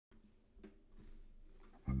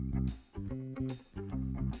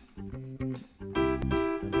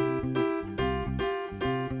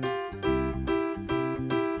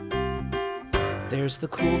There's the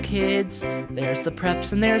cool kids, there's the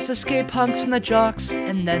preps, and there's the skate punks and the jocks,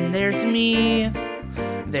 and then there's me.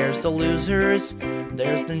 There's the losers,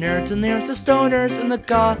 there's the nerds, and there's the stoners and the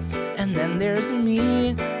goths, and then there's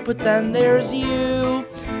me. But then there's you,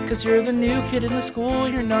 'cause you're the new kid in the school,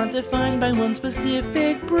 you're not defined by one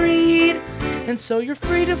specific breed. And so you're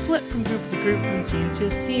free to flip from group to group, from scene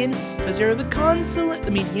to scene, 'cause you're the consulate,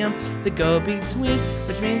 the medium, the go-between,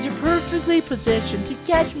 which means you're perfectly positioned to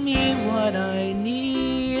get me what I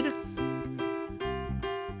need.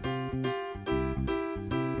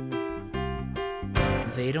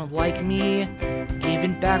 They don't like me.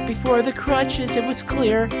 Even back before the crutches, it was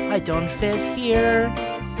clear I don't fit here.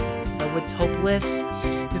 So it's hopeless.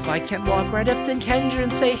 If I can't walk right up to Kendra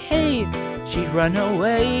and say, hey, she'd run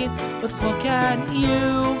away. But look at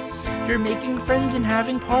you. You're making friends and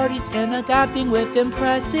having parties and adapting with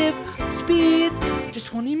impressive speeds. Just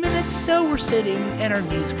 20 minutes so we're sitting and our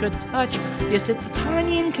knees could touch. Yes, it's a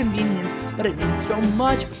tiny inconvenience, but it means so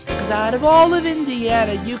much. 'Cause out of all of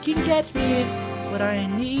Indiana, you can get me what I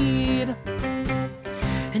need.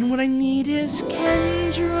 And what I need is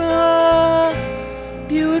Kendra.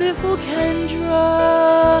 Beautiful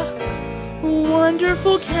Kendra.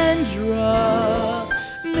 Wonderful Kendra.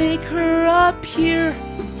 Make her appear.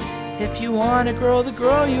 If you want a girl, the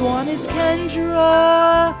girl you want is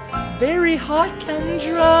Kendra. Very hot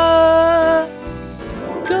Kendra.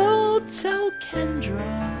 Go tell Kendra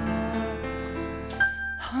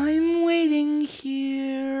I'm waiting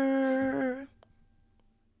here.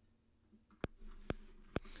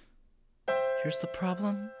 Here's the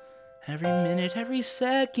problem. Every minute, every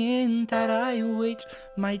second that I wait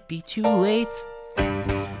might be too late.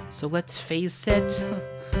 So let's face it,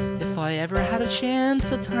 if I ever had a chance,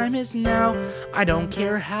 the time is now. I don't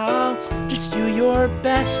care how, just do your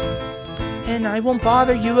best. And I won't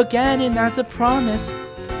bother you again, and that's a promise,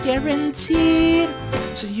 guaranteed.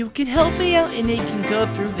 So you can help me out and it can go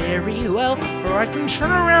through very well. Or I can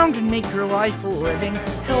turn around and make your life a living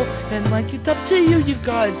hell. And like it's up to you, you've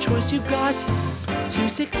got a choice, you've got to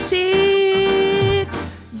succeed.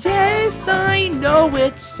 Yes, I know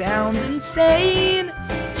it sounds insane.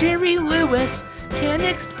 Jerry Lewis can't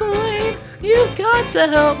explain. You got to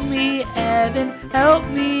help me, Evan. Help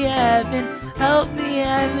me, Evan. Help me,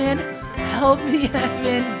 Evan. Help me,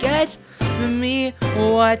 Evan. Get me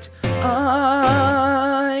what I